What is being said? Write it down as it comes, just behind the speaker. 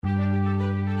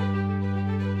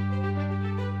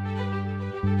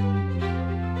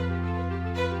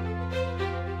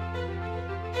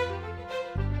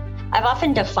I've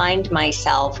often defined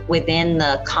myself within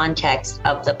the context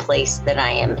of the place that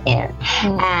I am in.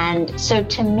 And so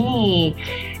to me,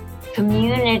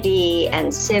 community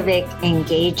and civic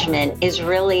engagement is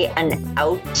really an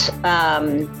outgrowth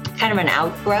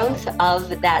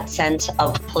of that sense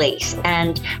of place.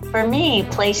 And for me,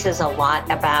 place is a lot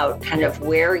about kind of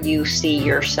where you see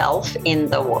yourself in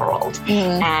the world.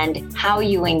 And how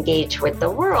you engage with the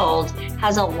world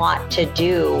has a lot to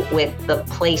do with the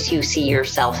place you see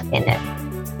yourself in it.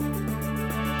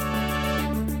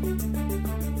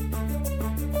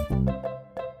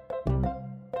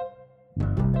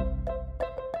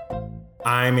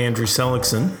 I'm Andrew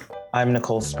Seligson. I'm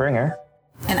Nicole Springer.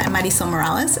 And I'm Marisol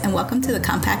Morales, and welcome to the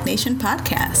Compact Nation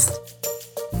podcast.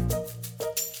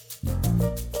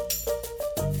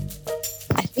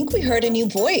 I think we heard a new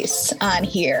voice on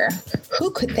here.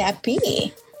 Who could that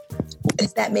be?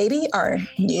 Is that maybe our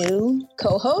new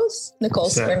co-host, Nicole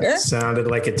Springer? Sounded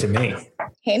like it to me.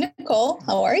 Hey, Nicole,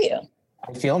 how are you?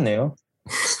 I feel new.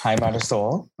 Hi,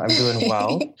 Marisol. I'm doing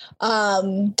well.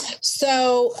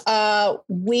 So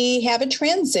we have a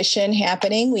transition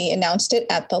happening. We announced it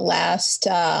at the last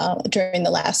during the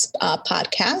last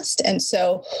podcast, and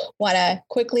so want to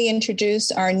quickly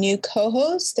introduce our new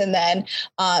co-host, and then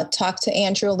talk to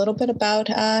Andrew a little bit about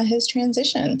his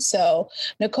transition. So,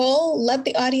 Nicole, let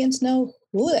the audience know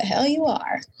who the hell you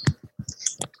are.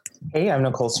 Hey, I'm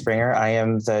Nicole Springer. I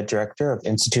am the Director of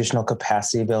Institutional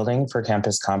Capacity Building for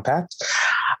Campus Compact.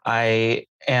 I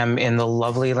am in the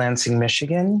lovely Lansing,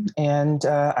 Michigan, and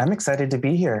I'm excited to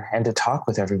be here and to talk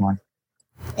with everyone.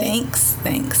 Thanks.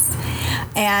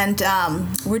 And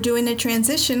we're doing a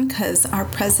transition because our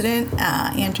president,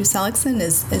 Andrew Seligson,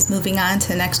 is moving on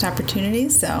to next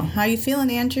opportunities. So how are you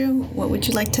feeling, Andrew? What would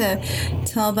you like to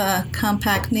tell the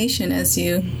Compact Nation as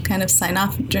you kind of sign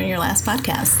off during your last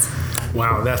podcast?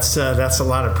 Wow, that's a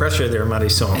lot of pressure there,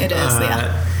 Marisol. It is,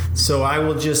 yeah. So I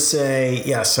will just say,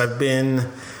 yes, I've been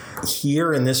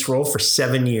here in this role for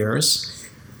 7 years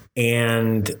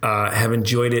and have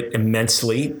enjoyed it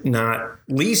immensely, not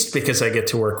least because I get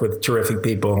to work with terrific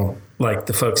people like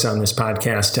the folks on this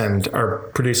podcast and our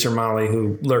producer, Molly,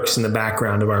 who lurks in the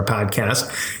background of our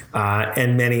podcast,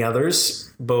 and many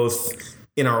others, both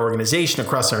in our organization,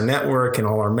 across our network, and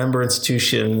all our member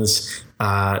institutions.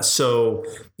 So,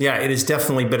 yeah, it is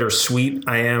definitely bittersweet.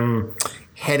 I am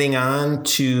heading on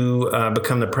to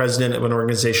become the president of an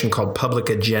organization called Public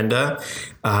Agenda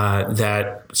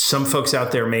that some folks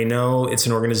out there may know. It's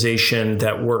an organization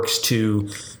that works to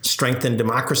strengthen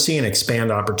democracy and expand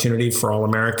opportunity for all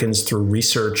Americans through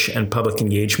research and public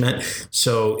engagement.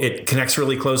 So it connects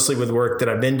really closely with work that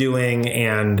I've been doing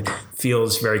and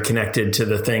feels very connected to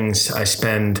the things I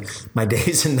spend my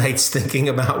days and nights thinking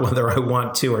about whether I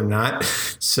want to or not.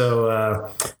 So,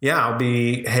 I'll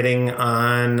be heading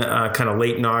on kind of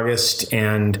late in August,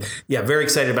 and very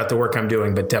excited about the work I'm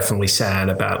doing, but definitely sad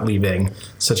about leaving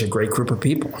such a great group of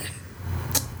people.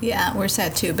 Yeah, we're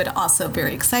sad too, but also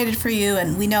very excited for you.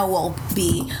 And we know we'll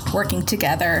be working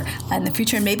together in the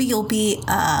future. And maybe we'll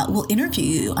interview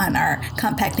you on our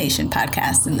Compact Nation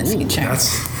podcast in the future.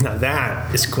 Now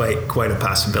that is quite a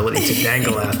possibility to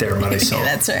dangle out there, Marisol. Yeah,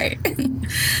 that's right.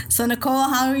 So, Nicole,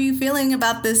 how are you feeling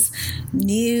about this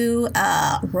new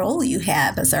role you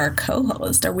have as our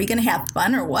co-host? Are we going to have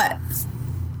fun or what?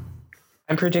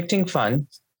 I'm predicting fun.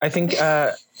 I think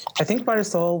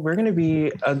Marisol, we're going to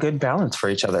be a good balance for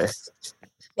each other.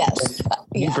 Yes.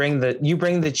 You bring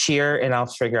the cheer, and I'll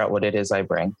figure out what it is I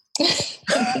bring.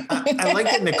 I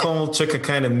like that Nicole took a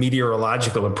kind of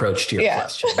meteorological approach to your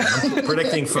question. I'm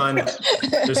predicting fun.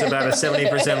 There's about a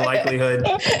 70% likelihood.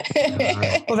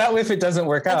 Well, that way, if it doesn't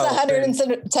work out, it's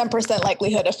 110%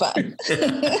 likelihood of fun.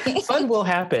 Fun will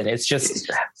happen. It's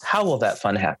just, how will that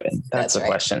fun happen? That's the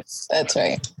question. That's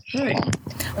right.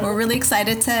 We're really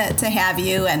excited to have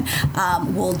you, and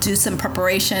we'll do some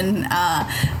preparation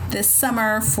this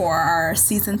summer for our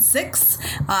season 6.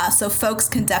 So folks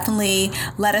can definitely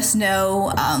let us know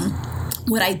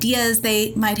what ideas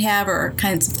they might have or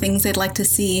kinds of things they'd like to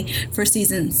see for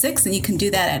season 6. And you can do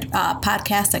that at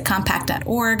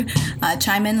podcast@compact.org.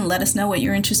 Chime in and let us know what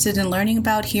you're interested in learning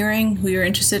about, hearing, who you're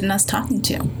interested in us talking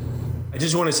to. I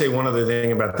just want to say one other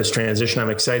thing about this transition. I'm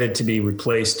excited to be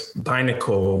replaced by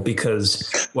Nicole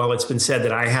because while it's been said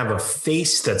that I have a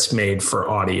face that's made for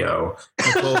audio,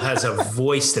 Nicole has a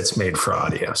voice that's made for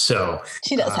audio. So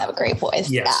she does have a great voice.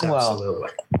 Yes, absolutely.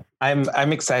 Well,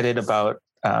 I'm excited about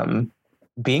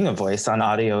being a voice on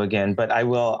audio again, but I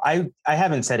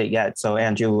haven't said it yet. So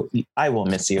Andrew, I will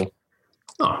miss you.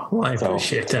 Oh, well, I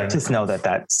appreciate that. Just know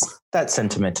that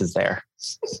sentiment is there.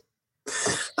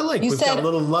 We've got a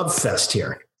little love fest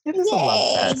here. It is a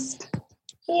love fest.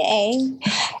 Yay.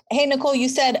 Hey, Nicole, you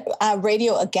said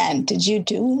radio again. Did you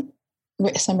do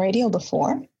some radio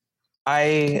before?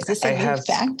 Is this a new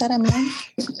fact that I'm learning?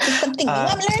 Is this something new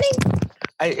I'm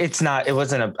learning?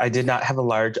 I did not have a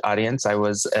large audience. I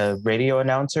was a radio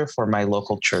announcer for my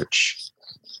local church.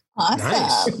 Awesome.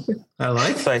 Nice. I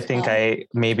like So I think I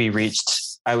maybe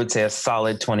reached, I would say, a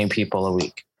solid 20 people a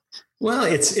week. Well,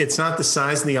 it's not the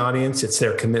size of the audience, it's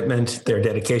their commitment, their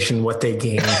dedication, what they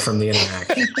gain from the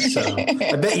interaction. So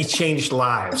I bet you changed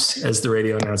lives as the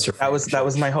radio announcer. That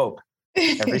was my hope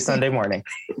every Sunday morning.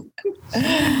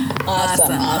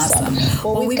 Awesome.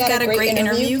 Well, we've got a great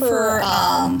interview for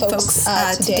folks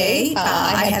today.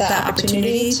 I had the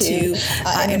opportunity to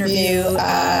interview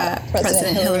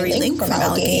President Hillary Link from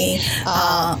Allegheny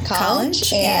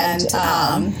College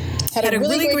and had a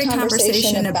really great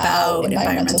conversation about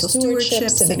environmental stewardship,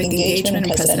 civic engagement,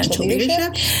 and presidential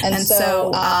leadership. And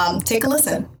so take a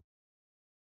listen.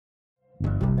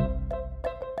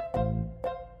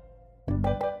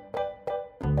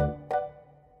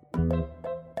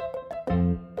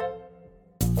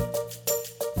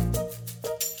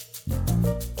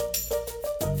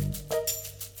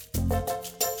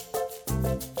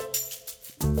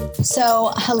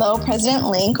 So, hello, President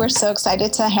Link. We're so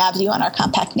excited to have you on our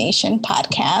Compact Nation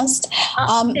podcast.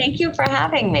 Thank you for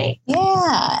having me.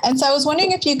 Yeah. And so I was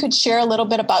wondering if you could share a little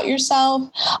bit about yourself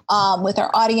with our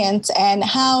audience and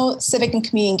how civic and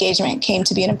community engagement came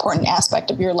to be an important aspect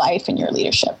of your life and your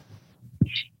leadership.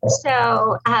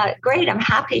 So great. I'm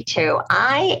happy to.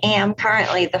 I am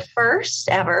currently the first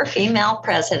ever female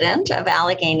president of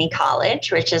Allegheny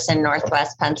College, which is in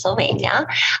Northwest Pennsylvania.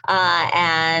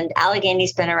 And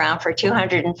Allegheny's been around for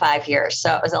 205 years.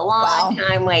 So it was a long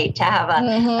time wait to have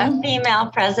a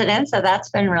female president. So that's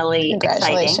been really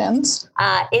Congratulations.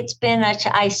 Exciting. It's been,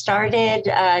 I started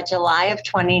July of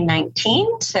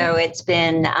 2019. So it's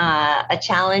been a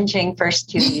challenging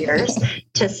first 2 years,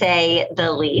 to say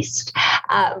the least.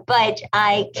 But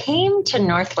I came to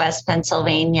Northwest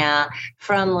Pennsylvania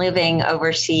from living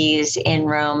overseas in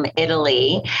Rome,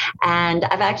 Italy. And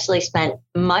I've actually spent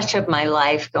much of my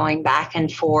life going back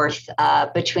and forth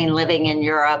between living in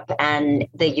Europe and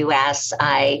the U.S.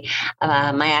 My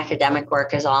academic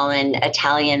work is all in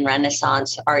Italian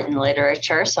Renaissance art and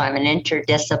literature. So I'm an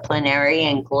interdisciplinary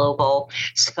and global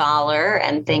scholar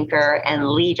and thinker and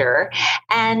leader.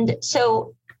 And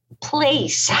so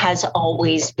place has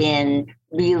always been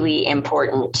really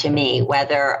important to me,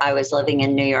 whether I was living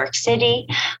in New York City,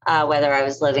 whether I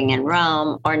was living in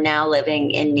Rome, or now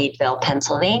living in Meadville,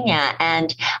 Pennsylvania.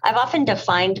 And I've often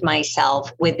defined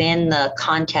myself within the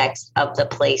context of the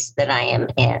place that I am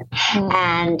in.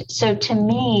 And so to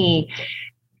me,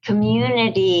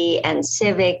 community and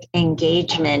civic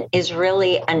engagement is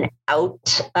really an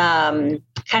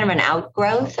kind of an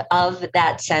outgrowth of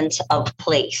that sense of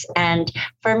place. And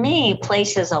for me,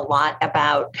 place is a lot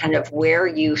about kind of where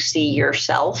you see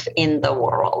yourself in the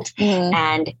world,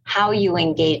 and how you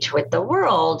engage with the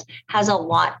world has a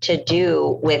lot to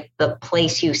do with the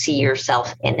place you see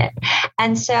yourself in it.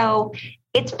 And so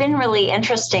it's been really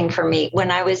interesting for me.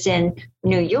 When I was in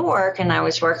New York and I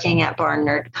was working at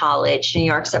Barnard College, New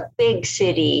York's a big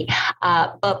city,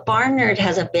 but Barnard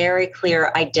has a very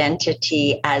clear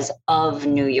identity as of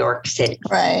New York City.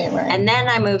 Right. And then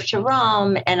I moved to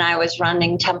Rome and I was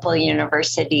running Temple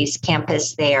University's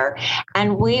campus there.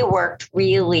 And we worked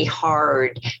really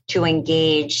hard to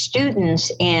engage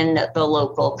students in the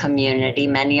local community.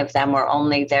 Many of them were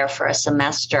only there for a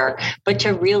semester, but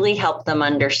to really help them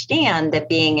understand that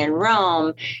being in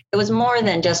Rome, it was more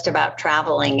than just about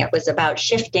traveling. It was about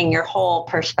shifting your whole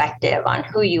perspective on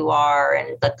who you are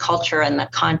and the culture and the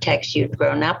context you'd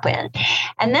grown up in.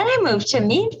 And then I moved to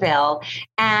Meadville,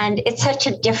 and it's such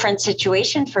a different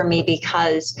situation for me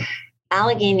because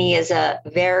Allegheny is a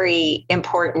very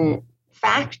important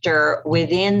factor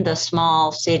within the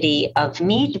small city of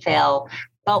Meadville.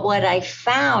 But what I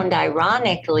found,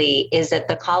 ironically, is that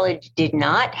the college did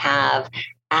not have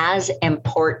as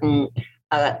important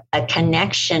a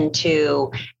connection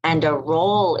to and a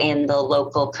role in the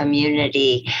local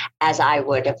community as I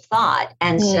would have thought.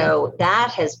 And so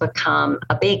that has become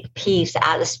a big piece,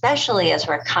 especially as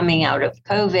we're coming out of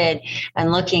COVID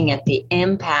and looking at the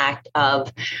impact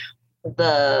of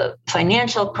the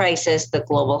financial crisis, the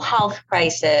global health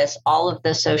crisis, all of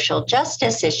the social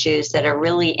justice issues that are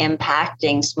really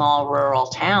impacting small rural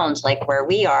towns like where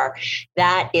we are.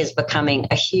 That is becoming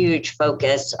a huge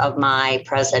focus of my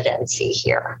presidency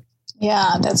here.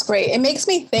 Yeah, that's great. It makes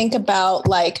me think about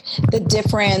like the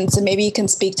difference, and maybe you can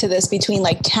speak to this, between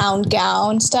like town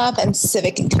gown stuff and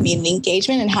civic and community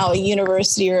engagement, and how a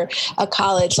university or a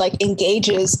college like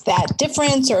engages that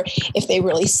difference, or if they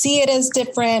really see it as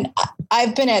different.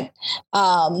 I've been at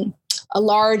a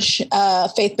large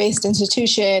faith-based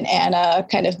institution and a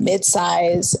kind of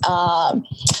mid-size,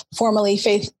 formerly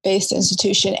faith-based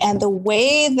institution. And the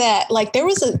way that, like, there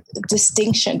was a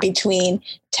distinction between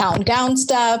town gown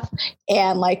stuff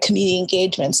and like community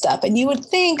engagement stuff. And you would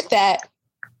think that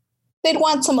they'd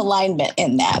want some alignment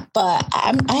in that, but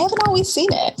I haven't always seen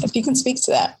it. If you can speak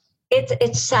to that.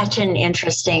 It's such an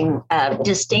interesting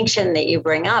distinction that you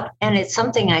bring up. And it's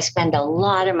something I spend a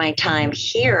lot of my time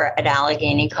here at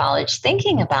Allegheny College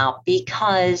thinking about,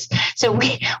 because so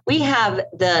we have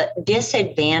the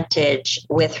disadvantage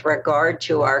with regard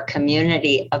to our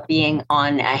community of being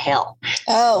on a hill.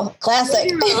 Oh,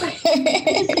 classic.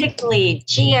 Physically,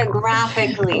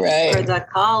 geographically, right. For the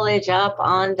college up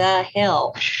on the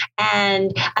hill.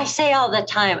 And I say all the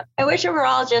time, I wish it were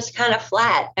all just kind of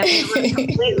flat and we were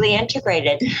completely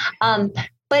integrated.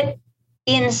 But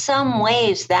in some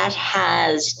ways that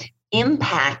has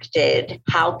impacted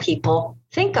how people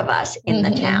think of us in the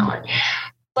town.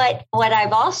 But what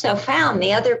I've also found,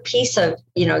 the other piece of,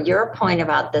 your point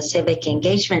about the civic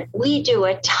engagement, we do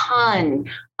a ton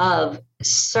of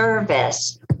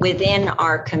service within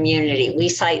our community. We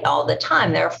cite all the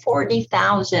time, there are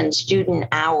 40,000 student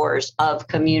hours of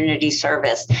community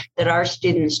service that our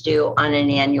students do on an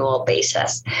annual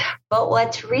basis. But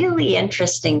what's really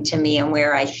interesting to me and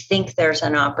where I think there's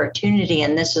an opportunity,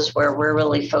 and this is where we're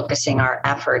really focusing our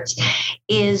efforts,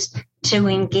 is to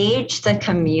engage the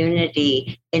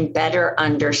community in better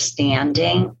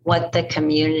understanding what the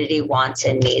community wants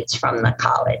and needs from the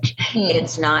college.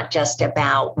 It's not just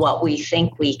about what we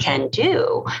think we can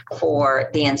do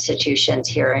for the institutions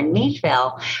here in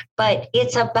Meadville, but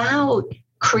it's about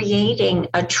creating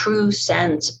a true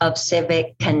sense of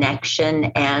civic connection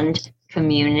and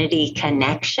community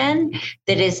connection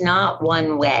that is not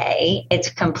one way. It's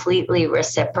completely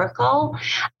reciprocal,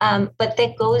 but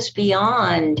that goes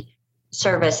beyond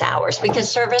service hours,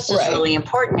 because service is really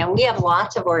important. And we have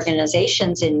lots of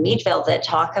organizations in Meadville that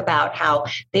talk about how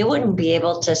they wouldn't be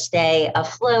able to stay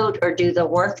afloat or do the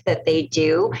work that they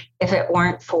do if it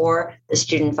weren't for the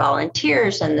student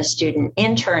volunteers and the student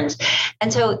interns.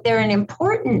 And so they're an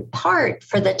important part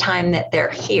for the time that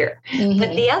they're here.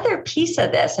 But the other piece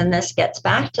of this, and this gets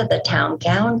back to the town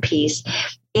gown piece,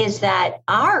 is that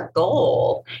our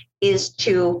goal is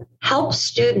to help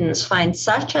students find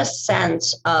such a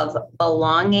sense of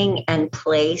belonging and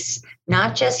place,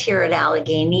 not just here at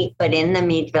Allegheny, but in the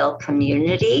Meadville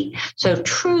community. So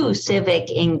true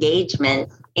civic engagement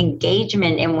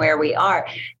in where we are,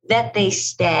 that they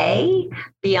stay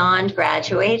beyond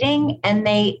graduating and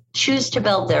they choose to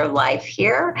build their life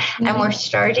here. And we're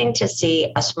starting to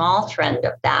see a small trend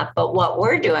of that. But what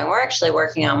we're doing, we're actually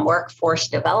working on workforce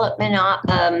development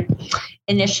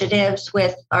initiatives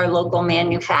with our local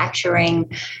manufacturing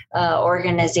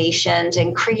organizations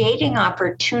and creating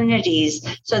opportunities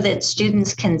so that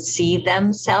students can see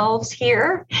themselves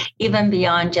here, even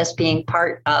beyond just being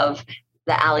part of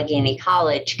the Allegheny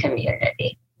College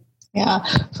community. Yeah.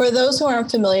 For those who aren't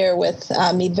familiar with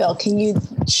Meadville, can you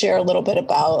share a little bit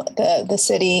about the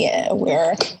city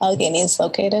where Allegheny is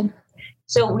located?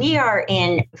 So we are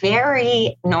in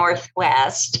very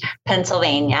northwest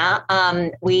Pennsylvania.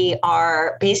 We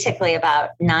are basically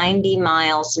about 90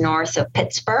 miles north of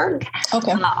Pittsburgh,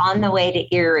 on the way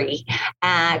to Erie,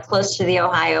 close to the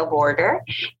Ohio border.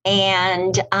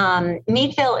 And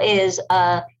Meadville is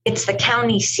it's the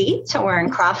county seat. So we're in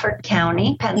Crawford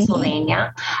County,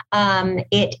 Pennsylvania.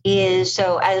 It is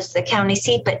so as the county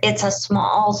seat, but it's a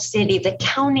small city. The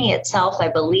county itself, I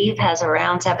believe, has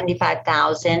around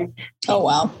 75,000. Oh,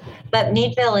 wow. But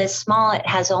Meadville is small. It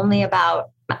has only about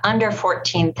under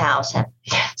 14,000.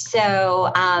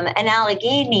 So, and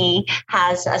Allegheny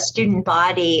has a student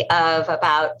body of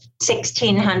about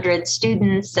 1,600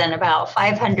 students and about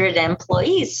 500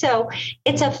 employees. So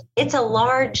it's a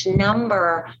large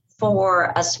number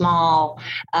for a small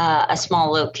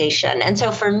location. And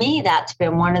so for me, that's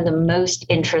been one of the most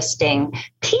interesting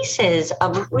pieces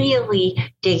of really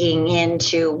digging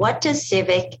into what does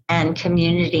civic and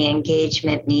community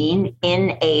engagement mean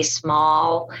in a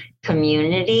small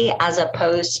community as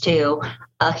opposed to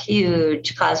a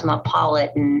huge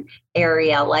cosmopolitan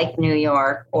area like New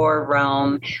York or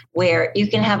Rome, where you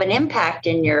can have an impact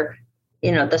in your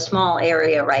the small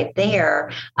area right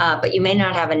there, but you may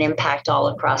not have an impact all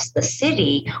across the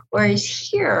city. Whereas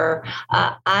here,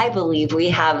 I believe we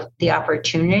have the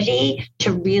opportunity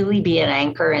to really be an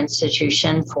anchor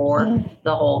institution for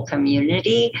the whole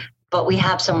community, but we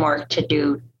have some work to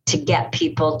do to get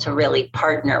people to really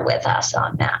partner with us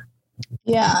on that.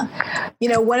 Yeah.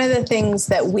 One of the things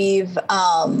that we've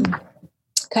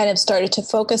kind of started to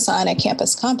focus on at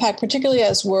Campus Compact, particularly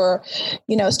as we're,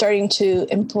 starting to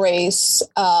embrace,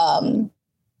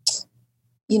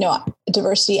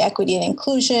 diversity, equity, and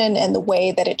inclusion, and the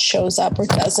way that it shows up or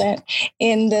doesn't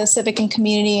in the civic and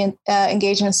community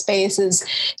engagement space is,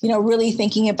 really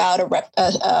thinking about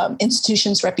a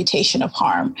institution's reputation of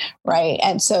harm, right?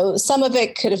 And so some of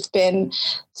it could have been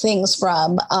things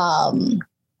from,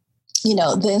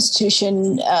 the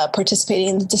institution participating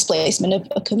in the displacement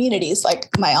of communities, like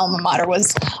my alma mater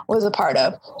was a part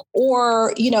of,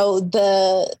 or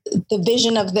the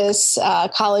vision of this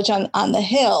college on the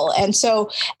Hill. And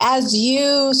so, as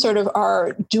you sort of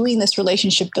are doing this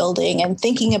relationship building and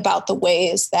thinking about the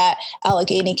ways that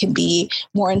Allegheny can be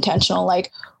more intentional,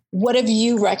 like, what have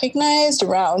you recognized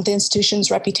around the institution's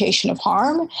reputation of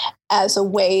harm as a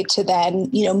way to then,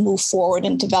 move forward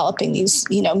in developing these,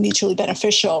 mutually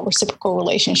beneficial reciprocal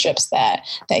relationships that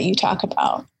you talk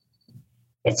about?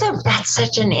 That's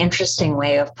such an interesting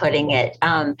way of putting it.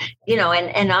 And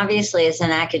obviously as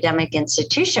an academic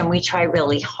institution, we try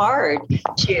really hard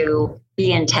to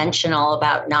be intentional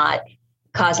about not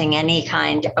causing any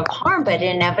kind of harm. But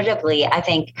inevitably, I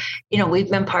think,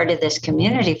 we've been part of this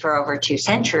community for over 2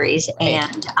 centuries.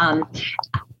 And,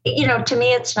 to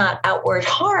me, it's not outward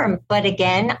harm. But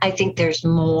again, I think there's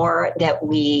more that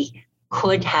we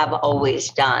could have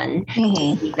always done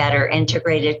to be better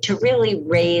integrated, to really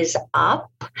raise up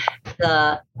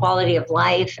the quality of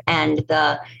life and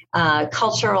the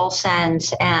cultural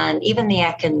sense and even the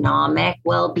economic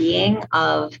well-being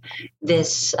of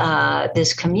this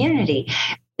community.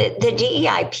 The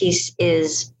DEI piece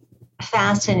is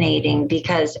fascinating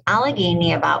because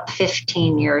Allegheny about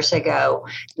 15 years ago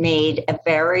made a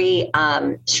very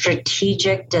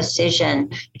strategic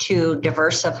decision to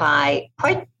diversify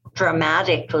quite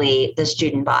dramatically the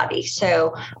student body.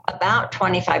 So about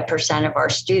 25% of our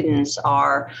students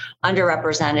are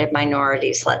underrepresented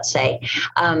minorities, let's say.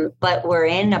 But we're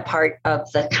in a part of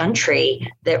the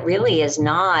country that really is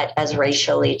not as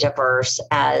racially diverse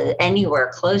as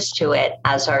anywhere close to it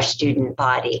as our student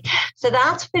body. So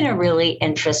that's been a really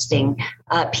interesting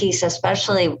piece,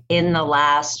 especially in the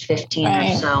last 15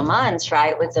 or so months,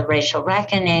 right, with the racial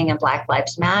reckoning and Black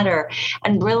Lives Matter,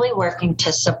 and really working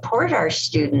to support our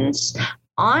students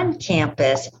on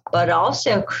campus, but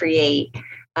also create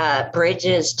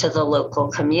bridges to the local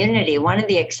community. One of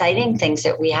the exciting things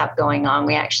that we have going on,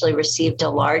 we actually received a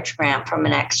large grant from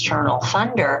an external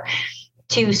funder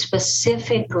to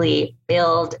specifically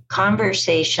build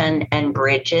conversation and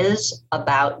bridges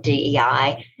about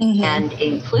DEI and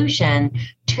inclusion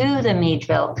to the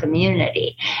Meadville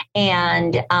community.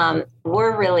 And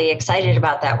we're really excited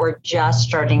about that. We're just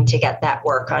starting to get that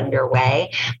work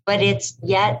underway, but it's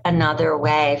yet another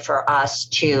way for us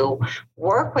to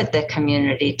work with the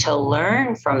community, to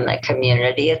learn from the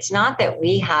community. It's not that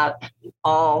we have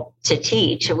all to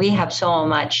teach. We have so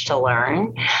much to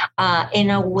learn in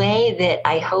a way that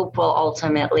I hope will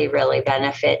ultimately really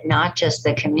benefit not just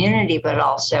the community, but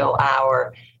also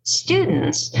our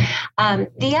students.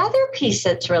 The other piece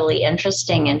that's really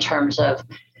interesting in terms of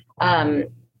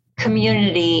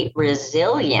community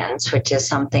resilience, which is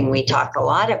something we talk a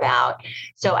lot about.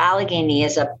 So Allegheny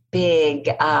is a big,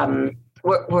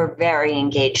 we're very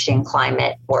engaged in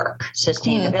climate work,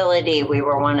 sustainability. We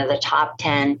were one of the top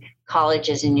 10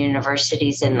 colleges and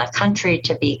universities in the country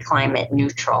to be climate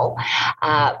neutral.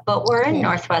 But we're in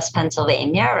Northwest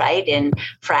Pennsylvania, right, in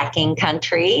fracking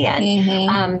country.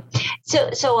 And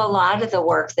so a lot of the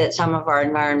work that some of our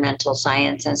environmental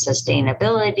science and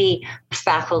sustainability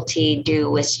faculty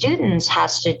do with students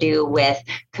has to do with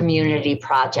community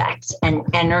projects and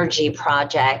energy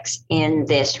projects in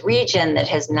this region that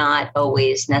has not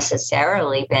always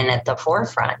necessarily been at the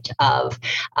forefront of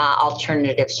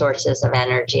alternative sources of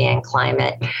energy and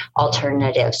climate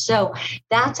alternatives. So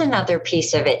that's another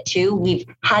piece of it too. We've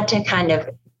had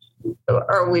to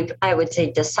I would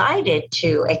say, decided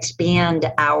to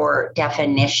expand our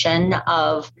definition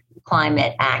of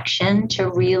climate action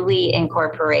to really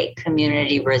incorporate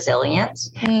community resilience,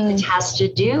 which has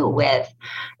to do with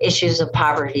issues of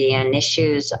poverty and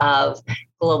issues of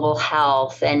global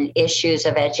health and issues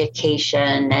of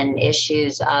education and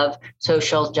issues of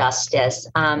social justice.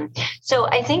 So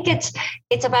I think it's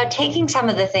about taking some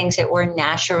of the things that we're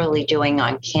naturally doing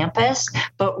on campus,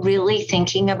 but really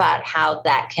thinking about how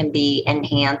that can be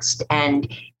enhanced and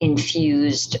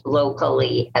infused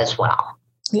locally as well.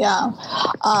 Yeah.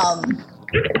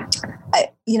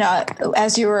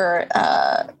 as you were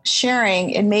sharing,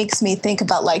 it makes me think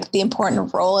about like the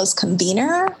important role as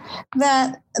convener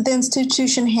that the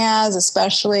institution has,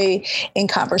 especially in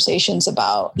conversations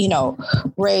about,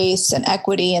 race and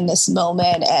equity in this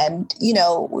moment. And,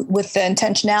 with the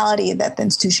intentionality that the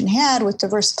institution had with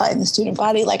diversifying the student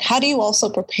body, like how do you also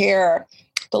prepare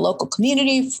the local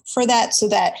community for that so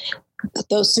that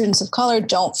those students of color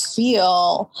don't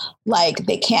feel like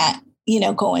they can't,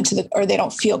 go into or they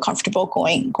don't feel comfortable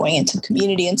going into the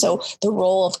community. And so the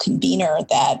role of convener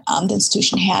that the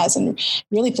institution has and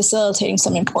really facilitating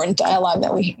some important dialogue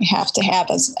that we have to have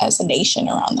as a nation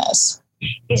around this.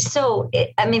 So,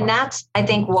 that's, I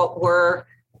think, what we're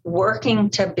working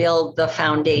to build the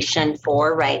foundation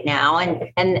for right now.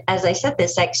 And as I said,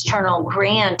 this external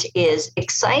grant is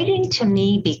exciting to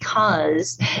me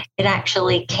because it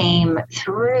actually came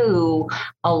through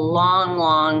a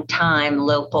long time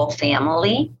local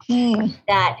family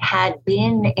that had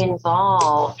been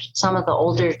involved, some of the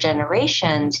older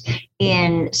generations,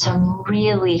 in some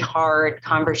really hard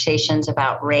conversations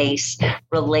about race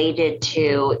related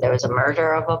to, there was a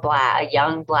murder of a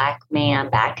young black man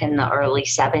back in the early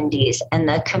 70s. And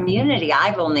the community,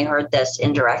 I've only heard this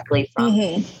indirectly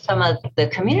from some of the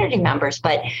community members,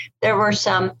 but there were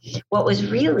what was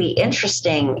really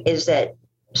interesting is that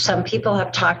some people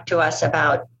have talked to us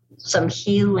about some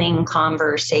healing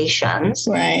conversations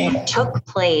that took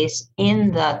place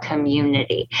in the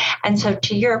community. And so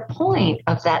to your point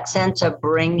of that sense of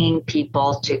bringing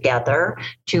people together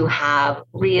to have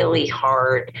really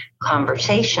hard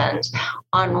conversations,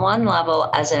 on one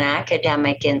level, as an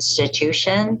academic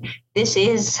institution, this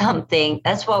is something,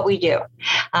 that's what we do.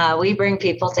 We bring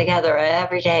people together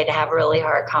every day to have really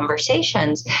hard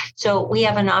conversations. So we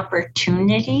have an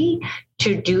opportunity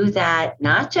to do that,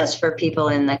 not just for people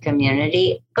in the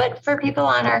community, but for people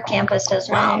on our campus as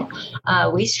well.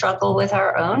 We struggle with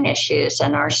our own issues,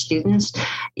 and our students,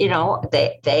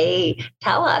 they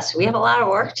tell us we have a lot of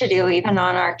work to do even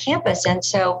on our campus. And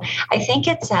so I think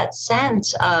it's that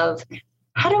sense of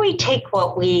how do we take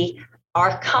what we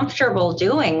are comfortable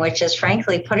doing, which is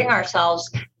frankly putting ourselves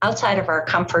outside of our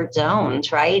comfort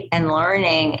zones, right? And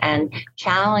learning and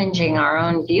challenging our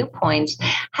own viewpoints.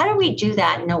 How do we do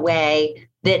that in a way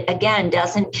that, again,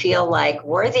 doesn't feel like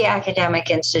we're the academic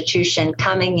institution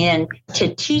coming in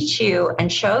to teach you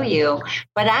and show you,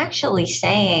 but actually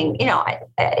saying,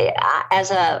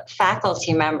 as a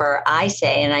faculty member, I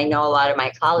say, and I know a lot of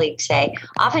my colleagues say,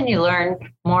 often you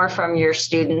learn more from your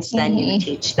students than you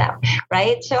teach them,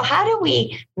 right? So how do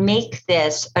we make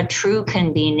this a true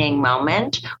convening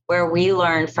moment where we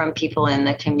learn from people in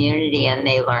the community and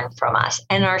they learn from us?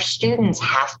 And our students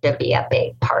have to be a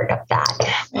big part of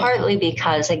that, partly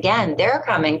because, again, they're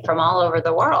coming from all over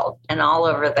the world and all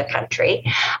over the country.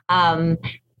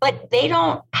 But they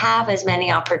don't have as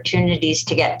many opportunities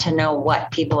to get to know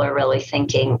what people are really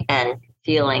thinking and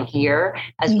feeling here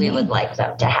as we would like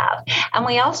them to have. And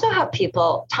we also have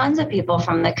tons of people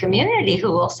from the community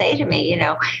who will say to me,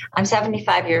 I'm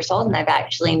 75 years old and I've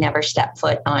actually never stepped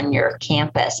foot on your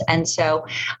campus. And so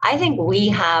I think we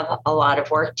have a lot of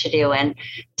work to do. And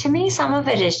to me, some of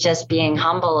it is just being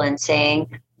humble and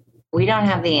saying, we don't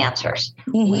have the answers.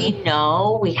 We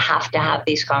know we have to have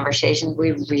these conversations.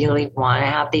 We really want to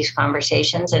have these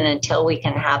conversations. And until we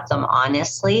can have them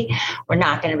honestly, we're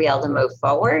not going to be able to move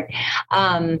forward.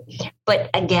 But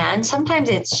again, sometimes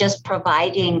it's just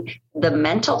providing the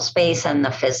mental space and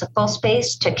the physical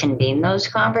space to convene those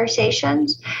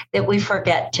conversations that we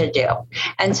forget to do.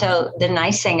 And so the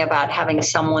nice thing about having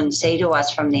someone say to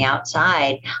us from the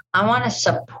outside, I want to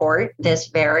support this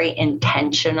very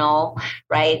intentional,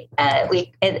 right?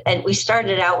 We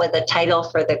started out with a title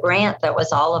for the grant that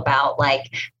was all about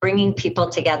like bringing people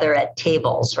together at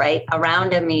tables, right?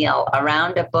 Around a meal,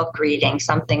 around a book reading,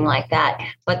 something like that.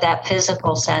 But that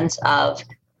physical sense of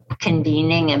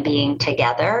convening and being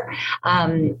together.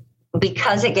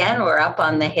 Because again, we're up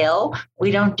on the hill,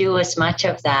 we don't do as much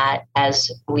of that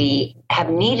as we have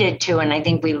needed to. And I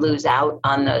think we lose out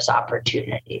on those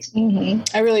opportunities.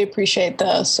 I really appreciate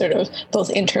the sort of both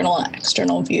internal and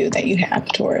external view that you have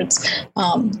towards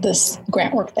this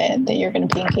grant work that you're going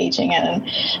to be engaging in.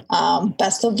 And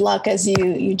best of luck as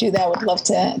you do that. Would love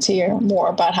to hear more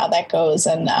about how that goes.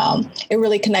 And it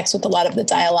really connects with a lot of the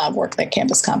dialogue work that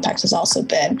Campus Compact has also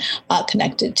been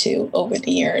connected to over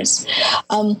the years.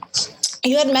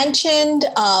 You had mentioned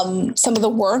some of the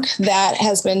work that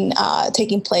has been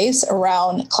taking place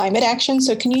around climate action.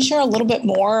 So can you share a little bit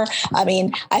more? I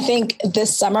mean, I think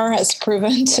this summer has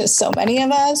proven to so many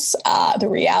of us the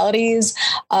realities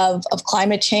of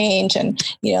climate change and,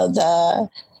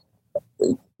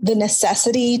 the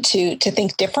necessity to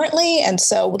think differently. And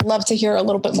so would love to hear a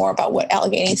little bit more about what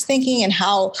Allegheny is thinking and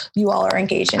how you all are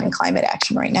engaging in climate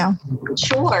action right now.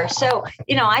 Sure. So,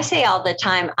 I say all the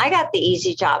time, I got the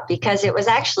easy job because it was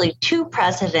actually 2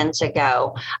 presidents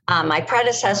ago, my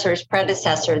predecessor's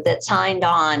predecessor, that signed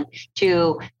on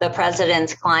to the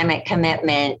president's climate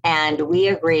commitment. And we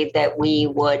agreed that we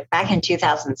would, back in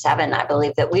 2007, I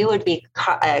believe, that we would be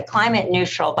climate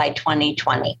neutral by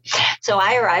 2020. So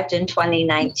I arrived in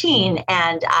 2019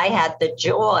 and I had the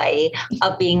joy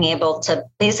of being able to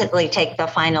basically take the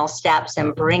final steps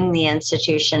and bring the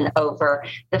institution over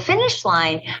the finish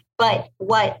line.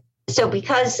 So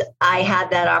because I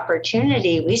had that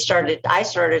opportunity, I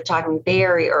started talking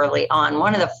very early on.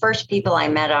 One of the first people I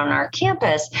met on our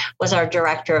campus was our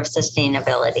director of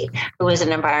sustainability, who was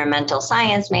an environmental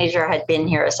science major, had been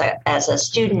here as a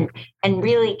student, and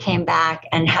really came back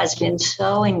and has been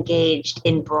so engaged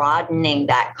in broadening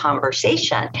that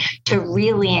conversation to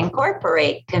really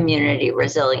incorporate community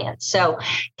resilience. So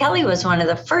Kelly was one of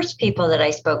the first people that I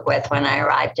spoke with when I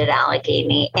arrived at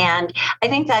Allegheny. And I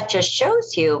think that just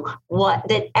shows you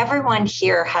that everyone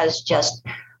here has just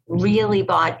really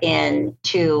bought in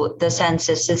to the sense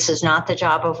that this is not the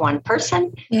job of one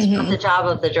person. It's not the job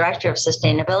of the director of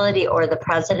sustainability or the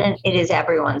president. It is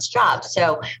everyone's job.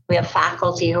 So we have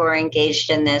faculty who are engaged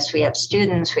in this. We have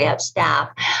students, we have staff,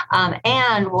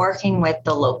 and working with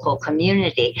the local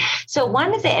community. So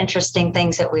one of the interesting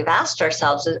things that we've asked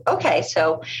ourselves is, okay,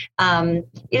 so,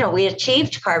 we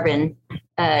achieved carbon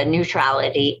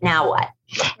neutrality. Now what?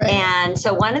 Right. And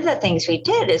so one of the things we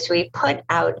did is we put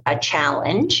out a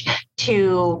challenge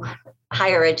to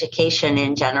higher education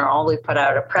in general. We put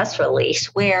out a press release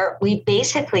where we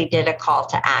basically did a call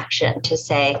to action to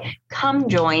say, come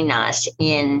join us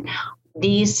in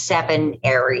these 7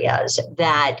 areas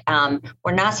that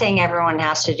we're not saying everyone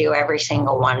has to do every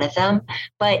single one of them,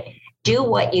 but do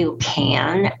what you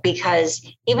can, because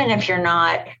even if you're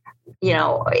not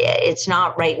it's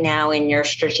not right now in your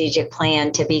strategic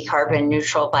plan to be carbon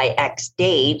neutral by X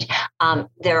date.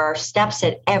 There are steps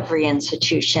that every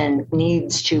institution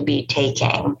needs to be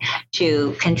taking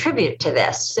to contribute to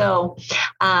this. So,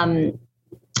 so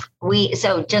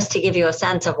just to give you a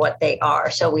sense of what they are.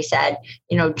 So we said,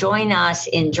 join us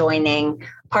in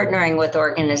partnering with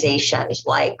organizations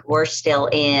like We're Still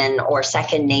In or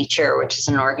Second Nature, which is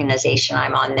an organization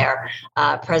I'm on their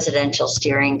presidential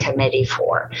steering committee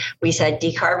for. We said,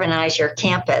 decarbonize your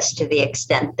campus to the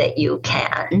extent that you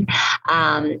can.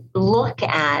 Look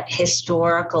at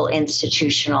historical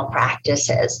institutional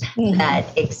practices that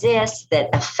exist that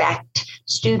affect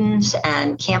students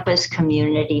and campus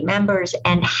community members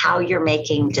and how you're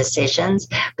making decisions,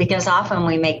 because often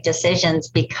we make decisions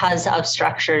because of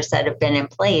structures that have been in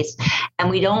place, and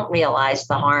we don't realize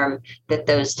the harm that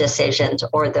those decisions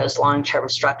or those long-term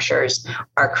structures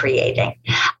are creating.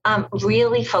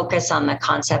 Really focus on the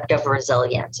concept of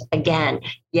resilience. Again,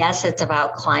 yes, it's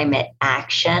about climate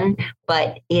action,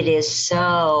 but it is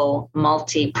so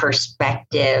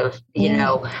multi-perspective,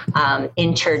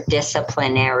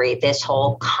 interdisciplinary, this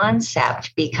whole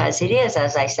concept, because it is,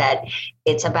 as I said,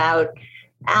 it's about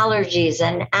allergies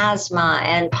and asthma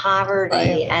and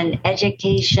poverty and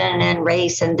education and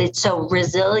race. And so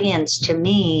resilience to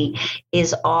me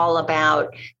is all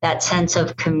about that sense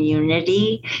of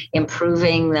community,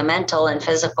 improving the mental and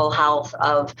physical health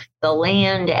of the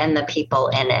land and the people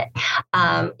in it.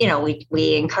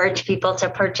 We encourage people to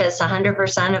purchase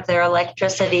 100% of their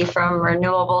electricity from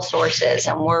renewable sources,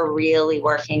 and we're really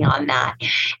working on that.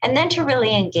 And then to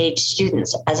really engage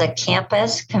students as a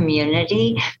campus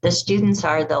community. The students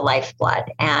are the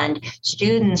lifeblood, and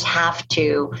students have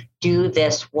to do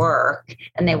this work,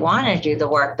 and they want to do the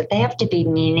work, but they have to be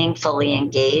meaningfully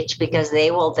engaged, because they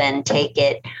will then take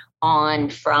it on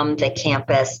from the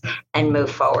campus and move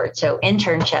forward. So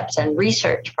internships and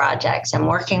research projects and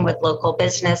working with local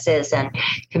businesses and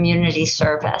community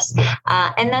service.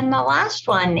 And then the last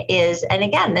one is, and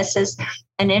again, this is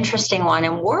an interesting one,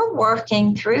 and we're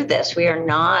working through this. We are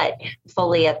not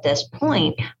fully at this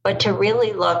point, but to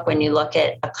really look, when you look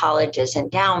at a college's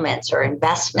endowments or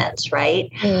investments,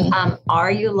 right?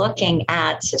 Are you looking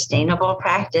at sustainable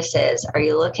practices? Are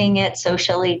you looking at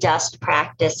socially just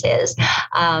practices?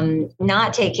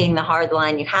 Not taking the hard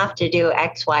line, you have to do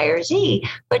X, Y, or Z,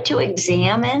 but to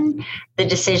examine the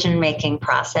decision-making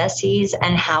processes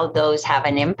and how those have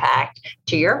an impact,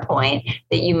 to your point,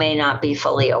 that you may not be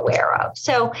fully aware of.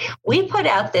 So we put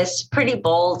out this pretty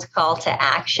bold call to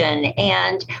action,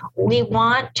 and we're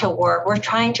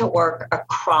trying to work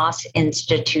across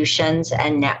institutions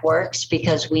and networks,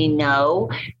 because we know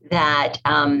that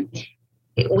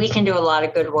we can do a lot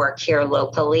of good work here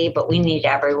locally, but we need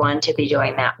everyone to be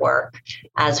doing that work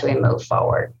as we move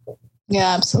forward.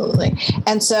 Yeah, absolutely.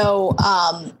 And so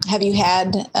have you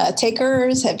had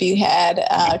takers? Have you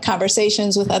had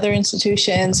conversations with other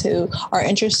institutions who are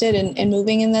interested in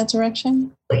moving in that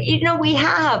direction? We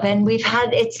have, and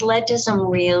it's led to some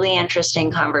really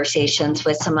interesting conversations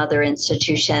with some other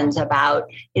institutions about,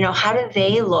 how do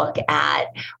they look at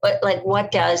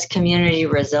what does community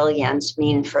resilience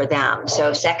mean for them?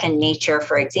 So Second Nature,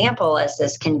 for example, as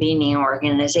this convening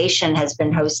organization, has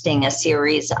been hosting a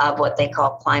series of what they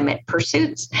call climate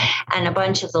pursuits, and a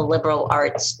bunch of the liberal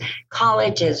arts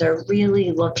colleges are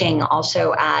really looking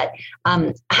also at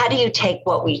how do you take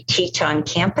what we teach on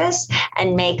campus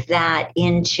and make that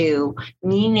into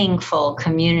meaningful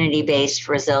community-based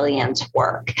resilience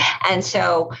work. And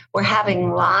so we're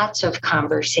having lots of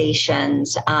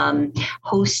conversations,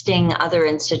 hosting other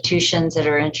institutions that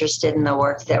are interested in the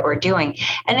work that we're doing.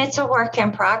 And it's a work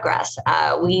in progress.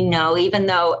 We know, even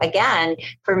though, again,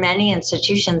 for many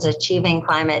institutions, achieving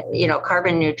climate,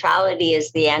 carbon neutrality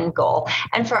is the end goal.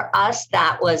 And for us,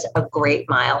 that was a great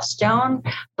milestone,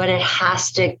 but it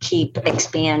has to keep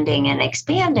expanding and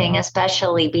expanding,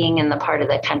 especially being in the part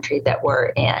of the country that we're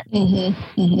in.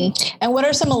 Mm-hmm, mm-hmm. And what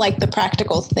are some of the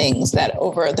practical things that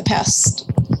over the past,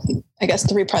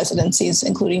 3 presidencies,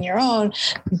 including your own,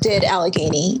 did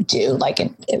Allegheny do?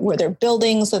 Were there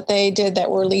buildings that they did that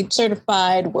were LEED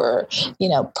certified? Were,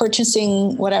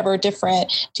 purchasing whatever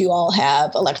different? Do you all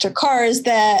have electric cars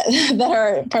that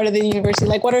are part of the university?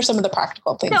 What are some of the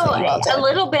practical things that you all did? A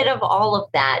little bit of all of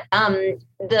that.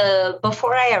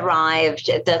 Before I arrived,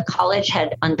 the college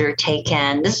had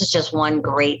undertaken, this is just one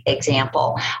great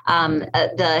example,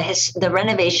 the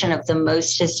renovation of the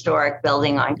most historic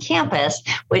building on campus,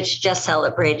 which just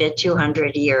celebrated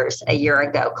 200 years a year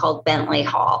ago, called Bentley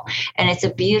Hall. And it's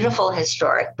a beautiful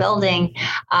historic building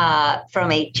from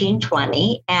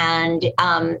 1820. And,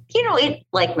 it,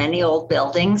 like many old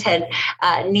buildings, had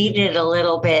needed a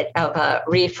little bit of a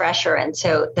refresher. And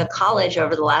so the college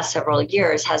over the last several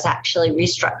years has actually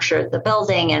restructured the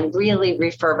building and really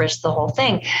refurbished the whole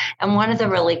thing. And one of the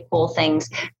really cool things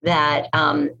that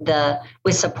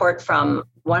with support from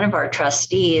one of our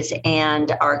trustees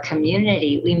and our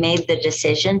community, we made the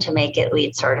decision to make it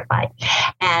LEED certified.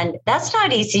 And that's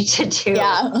not easy to do.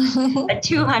 Yeah. A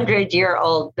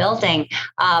 200-year-old building,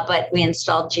 but we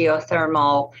installed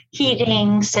geothermal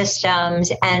heating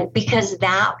systems. And because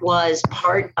that was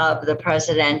part of the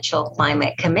presidential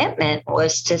climate commitment,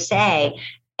 was to say,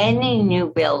 any new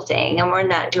building, and we're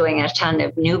not doing a ton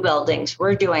of new buildings,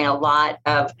 we're doing a lot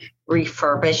of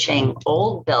refurbishing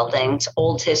old buildings,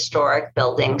 old historic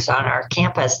buildings on our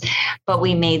campus. But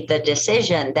we made the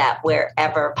decision that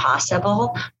wherever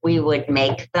possible, we would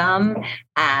make them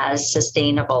as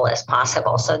sustainable as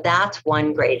possible. So that's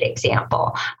one great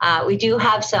example. We do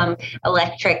have some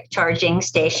electric charging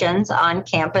stations on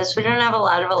campus. We don't have a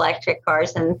lot of electric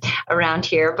cars around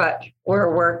here, but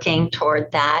we're working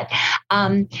toward that.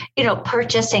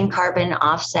 Purchasing carbon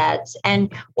offsets.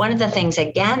 And one of the things,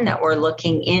 again, that we're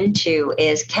looking into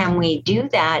is, can we do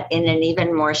that in an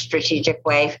even more strategic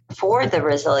way for the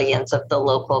resilience of the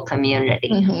local community,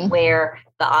 mm-hmm. where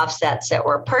the offsets that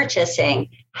we're purchasing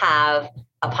have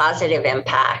a positive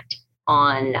impact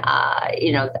on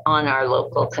our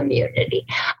local community.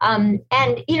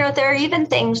 There are even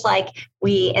things like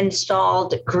we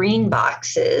installed green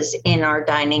boxes in our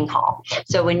dining hall.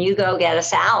 So when you go get a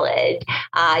salad,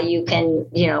 you can,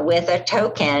 with a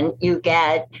token, you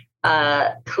get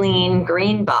a clean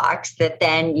green box that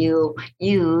then you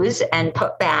use and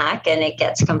put back, and it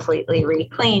gets completely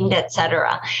re-cleaned, et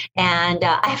cetera. And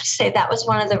I have to say that was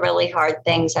one of the really hard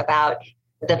things about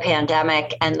the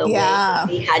pandemic and the way that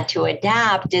we had to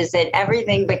adapt, is that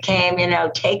everything became,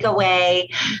 takeaway,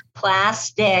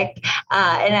 plastic.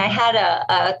 And I had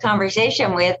a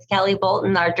conversation with Kelly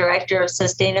Bolton, our director of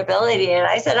sustainability. And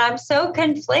I said, I'm so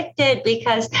conflicted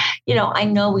because, I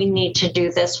know we need to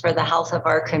do this for the health of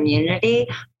our community,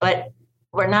 but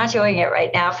we're not doing it right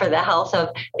now for the health of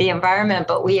the environment.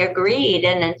 But we agreed.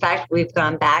 And in fact, we've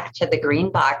gone back to the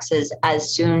green boxes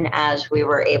as soon as we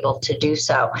were able to do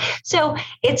so. So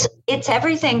it's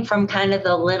everything from kind of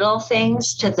the little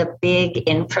things to the big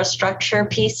infrastructure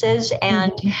pieces.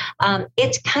 And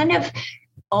it's kind of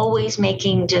always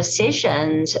making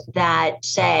decisions that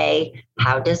say,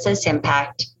 how does this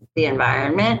impact the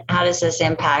environment? How does this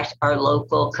impact our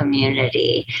local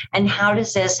community? And how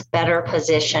does this better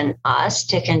position us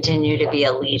to continue to be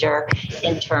a leader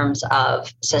in terms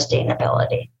of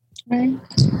sustainability? Right.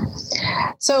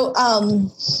 So,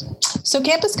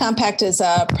 Campus Compact is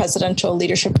a presidential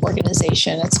leadership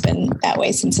organization. It's been that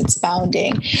way since its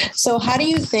founding. So how do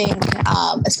you think,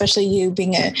 especially you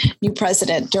being a new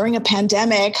president during a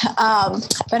pandemic,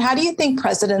 but how do you think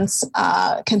presidents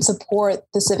can support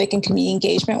the civic and community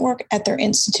engagement work at their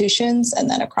institutions and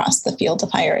then across the field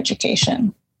of higher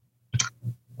education?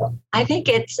 I think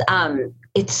it's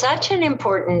such an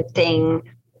important thing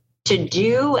to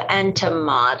do and to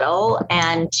model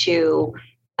and to,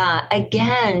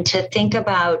 again, to think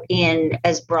about in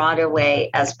as broad a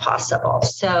way as possible.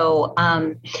 So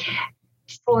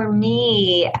for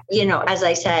me, as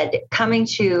I said, coming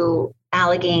to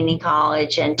Allegheny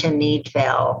College and to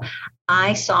Meadville,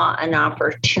 I saw an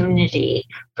opportunity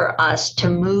for us to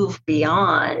move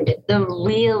beyond the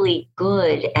really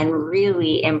good and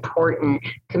really important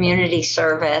community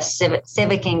service,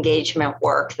 civic engagement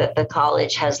work that the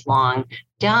college has long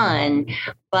done,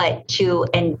 but to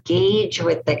engage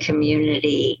with the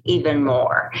community even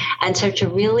more. And so to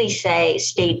really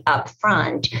state up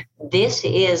front, this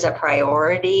is a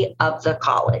priority of the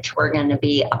college. We're going to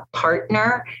be a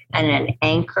partner and an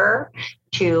anchor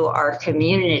to our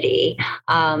community,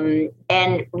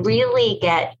 and really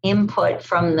get input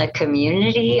from the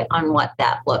community on what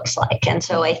that looks like. And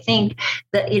so I think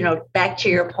that, back to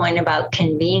your point about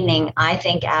convening, I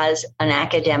think as an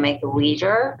academic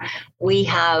leader, we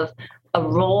have a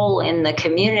role in the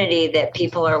community that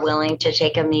people are willing to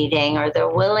take a meeting or they're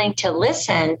willing to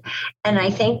listen. And I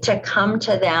think to come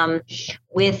to them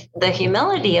with the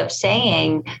humility of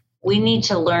saying, we need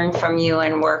to learn from you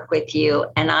and work with you.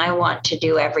 And I want to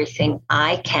do everything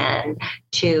I can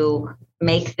to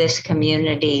make this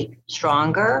community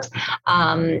stronger.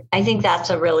 I think that's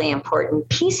a really important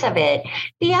piece of it.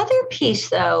 The other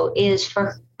piece, though, is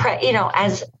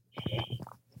as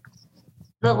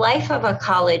the life of a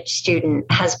college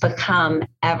student has become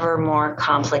ever more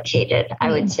complicated, I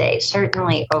would say,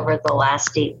 certainly over the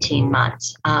last 18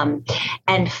 months.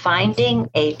 And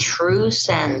finding a true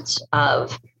sense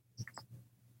of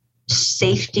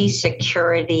safety,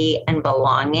 security, and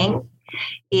belonging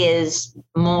is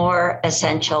more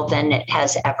essential than it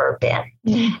has ever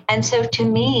been. And so to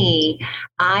me,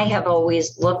 I have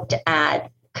always looked at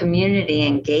community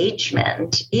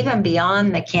engagement, even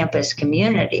beyond the campus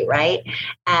community, right,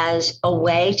 as a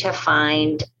way to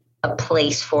find a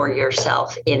place for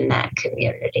yourself in that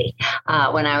community.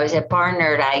 When I was at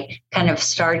Barnard, I kind of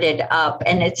started up,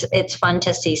 and it's fun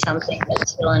to see something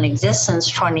that's still in existence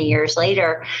 20 years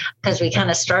later, because we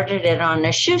kind of started it on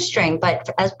a shoestring, but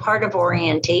as part of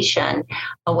orientation,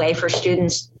 a way for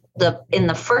students in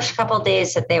the first couple of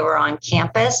days that they were on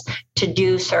campus to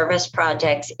do service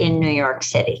projects in New York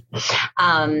City.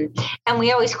 And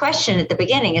we always question at the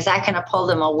beginning, is that going to pull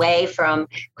them away from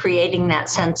creating that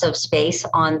sense of space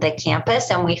on the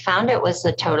campus? And we found it was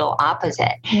the total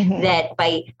opposite, that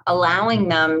by allowing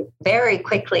them very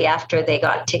quickly after they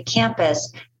got to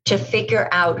campus to figure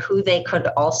out who they could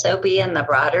also be in the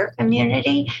broader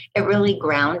community, it really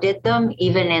grounded them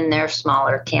even in their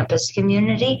smaller campus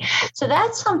community. So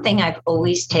that's something I've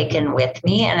always taken with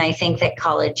me. And I think that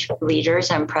college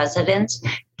leaders and presidents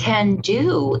can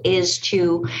do is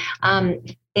to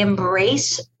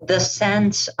embrace the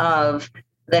sense of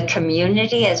the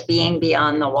community as being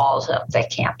beyond the walls of the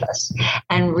campus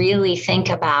and really think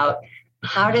about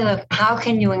how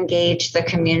can you engage the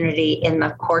community in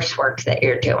the coursework that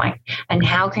you're doing? And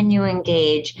how can you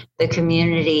engage the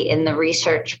community in the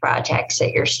research projects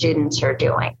that your students are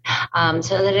doing?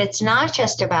 So that it's not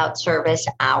just about service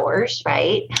hours,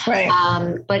 right?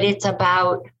 But it's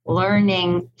about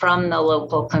learning from the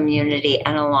local community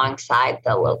and alongside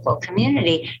the local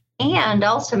community, and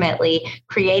ultimately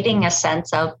creating a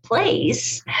sense of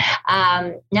place,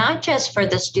 not just for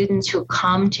the students who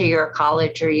come to your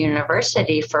college or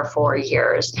university for 4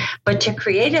 years, but to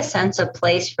create a sense of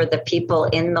place for the people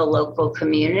in the local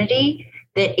community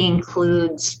that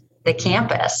includes the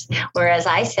campus. Whereas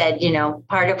I said,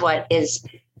 part of what is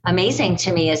amazing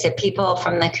to me is that people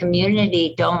from the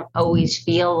community don't always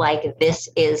feel like this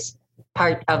is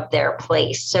part of their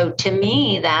place. So to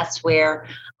me, that's where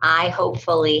I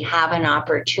hopefully have an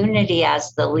opportunity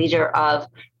as the leader of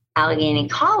Allegheny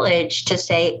College to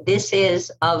say, this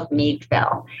is of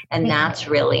Meadville. And that's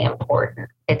really important.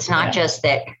 It's not just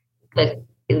that that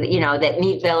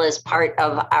Meadville is part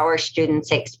of our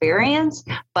students' experience,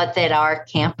 but that our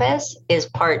campus is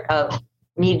part of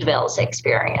Meadville's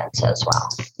experience as well.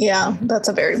 Yeah, that's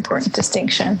a very important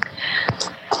distinction.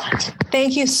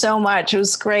 Thank you so much. It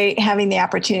was great having the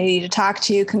opportunity to talk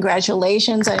to you.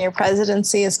 Congratulations on your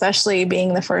presidency, especially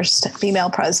being the first female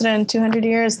president in 200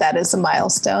 years. That is a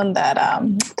milestone that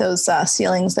those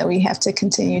ceilings that we have to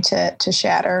continue to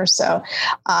shatter. So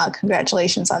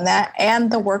congratulations on that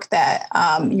and the work that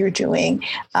you're doing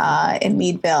in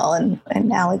Meadville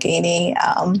and Allegheny.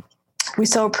 We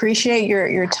so appreciate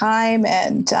your time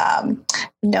and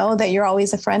know that you're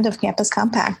always a friend of Campus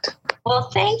Compact.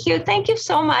 Well, thank you. Thank you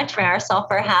so much, Marisol,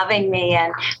 for having me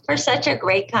and for such a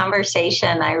great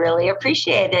conversation. I really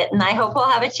appreciate it. And I hope we'll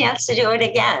have a chance to do it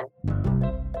again.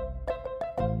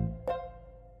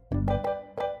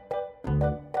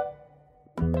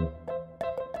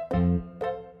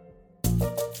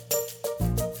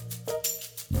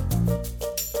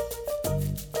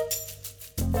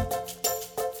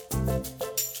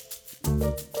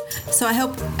 So I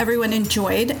hope everyone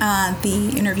enjoyed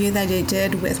the interview that I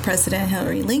did with President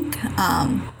Hillary Link.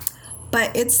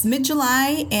 But it's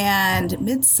mid-July and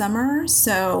midsummer,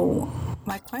 so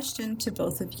my question to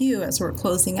both of you as we're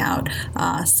closing out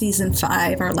season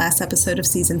 5, our last episode of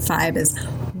season 5, is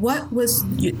what was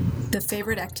the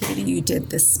favorite activity you did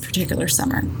this particular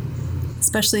summer?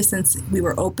 Especially since we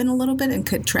were open a little bit and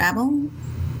could travel.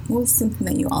 What was something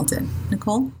that you all did?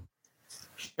 Nicole?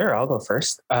 Sure, I'll go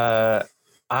first.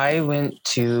 I went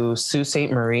to Sault Ste.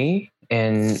 Marie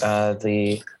in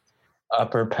the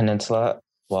Upper Peninsula,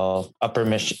 Upper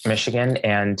Michigan,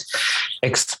 and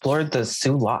explored the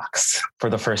Soo Locks for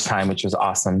the first time, which was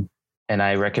awesome. And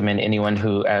I recommend anyone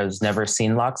who has never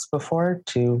seen locks before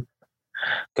to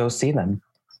go see them.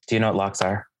 Do you know what locks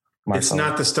are, Marcel? It's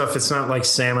not the stuff. It's not like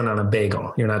salmon on a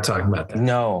bagel. You're not talking about that.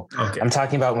 No. Okay. I'm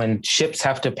talking about when ships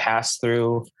have to pass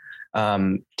through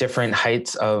different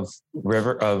heights of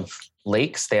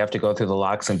lakes. They have to go through the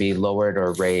locks and be lowered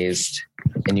or raised,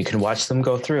 and you can watch them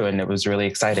go through. And it was really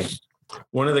exciting.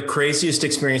 One of the craziest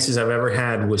experiences I've ever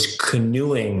had was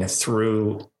canoeing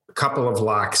through a couple of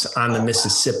locks on the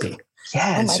Mississippi.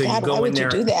 Yeah. And so God, you go in there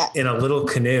in a little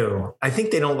canoe. I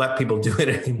think they don't let people do it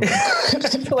anymore. I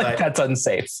feel like that's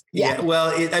unsafe. Yeah.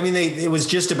 Well, it was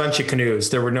just a bunch of canoes.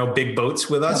 There were no big boats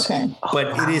with us, but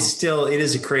it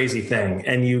is a crazy thing.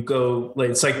 And you go,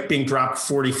 it's like being dropped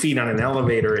 40 feet on an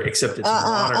elevator, except it's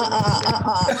water.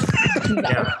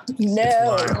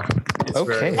 No. It's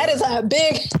okay. That is a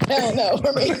big no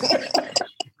for me.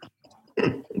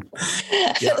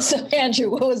 Yeah. So Andrew,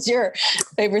 what was your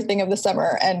favorite thing of the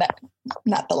summer and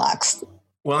not the locks?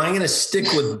 Well, I'm going to stick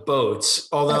with boats,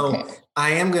 although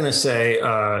I am going to say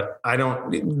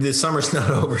the summer's not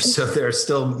over. So there are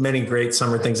still many great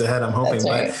summer things ahead, I'm hoping. That's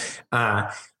right.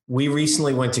 But we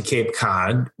recently went to Cape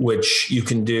Cod, which you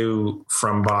can do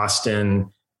from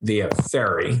Boston via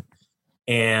ferry.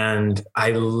 And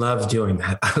I love doing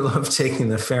that. I love taking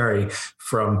the ferry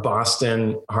from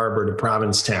Boston Harbor to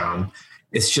Provincetown.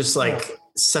 It's just like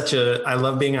I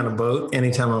love being on a boat.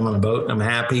 Anytime I'm on a boat, I'm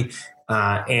happy.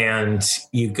 And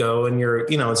you go and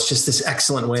it's just this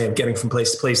excellent way of getting from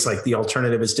place to place. Like the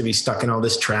alternative is to be stuck in all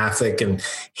this traffic and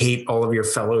hate all of your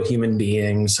fellow human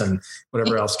beings and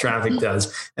whatever else traffic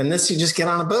does. And this, you just get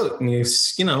on a boat and you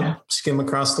skim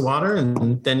across the water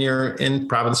and then you're in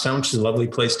Provincetown, which is a lovely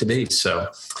place to be. So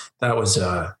that's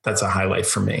a highlight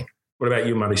for me. What about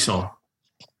you, Marisol?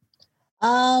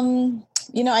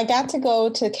 I got to go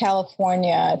to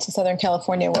California, to Southern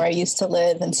California, where I used to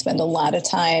live and spend a lot of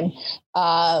time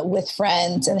with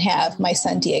friends and have my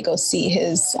son Diego see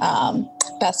his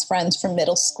best friends from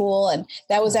middle school. And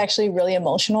that was actually really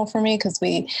emotional for me because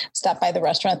we stopped by the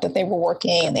restaurant that they were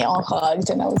working and they all hugged.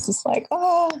 And I was just like,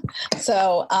 oh.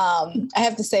 So I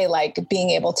have to say, like,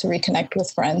 being able to reconnect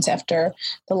with friends after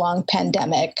the long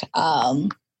pandemic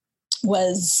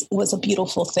was a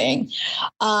beautiful thing.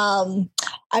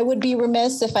 I would be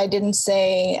remiss if I didn't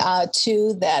say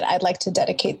too that I'd like to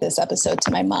dedicate this episode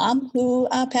to my mom who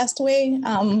passed away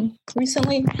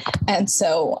recently, and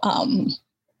so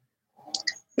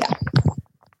yeah.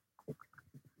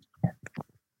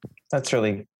 That's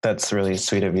really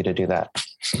sweet of you to do that.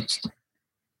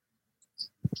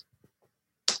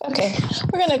 Okay,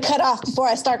 we're going to cut off before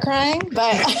I start crying,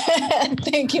 but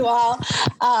thank you all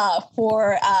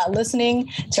for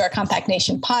listening to our Compact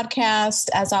Nation podcast.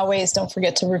 As always, don't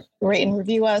forget to rate and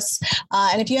review us.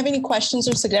 And if you have any questions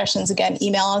or suggestions, again,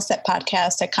 email us at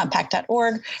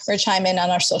podcast@compact.org or chime in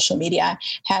on our social media,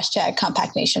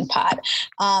 #CompactNationPod.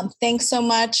 Thanks so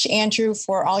much, Andrew,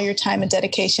 for all your time and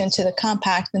dedication to the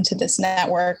Compact and to this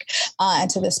network and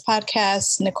to this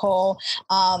podcast. Nicole,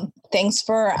 thanks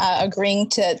for agreeing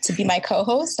to be my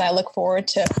co-host. I look forward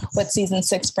to what season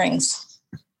 6 brings.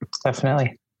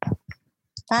 Definitely.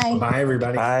 Bye. Bye,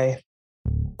 everybody. Bye.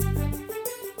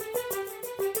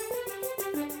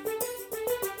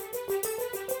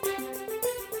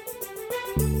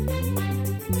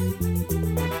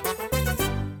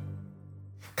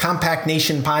 Compact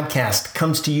Nation podcast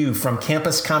comes to you from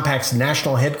Campus Compact's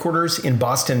national headquarters in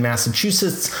Boston,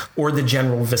 Massachusetts, or the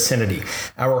general vicinity.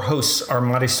 Our hosts are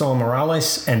Marisol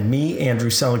Morales and me,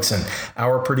 Andrew Seligson.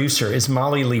 Our producer is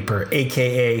Molly Leeper,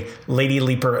 aka Lady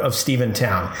Leeper of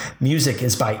Stephentown. Music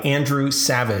is by Andrew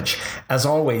Savage. As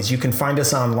always, you can find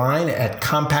us online at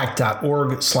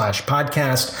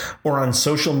compact.org/podcast or on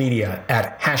social media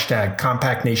at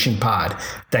 #CompactNationPod.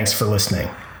 Thanks for listening.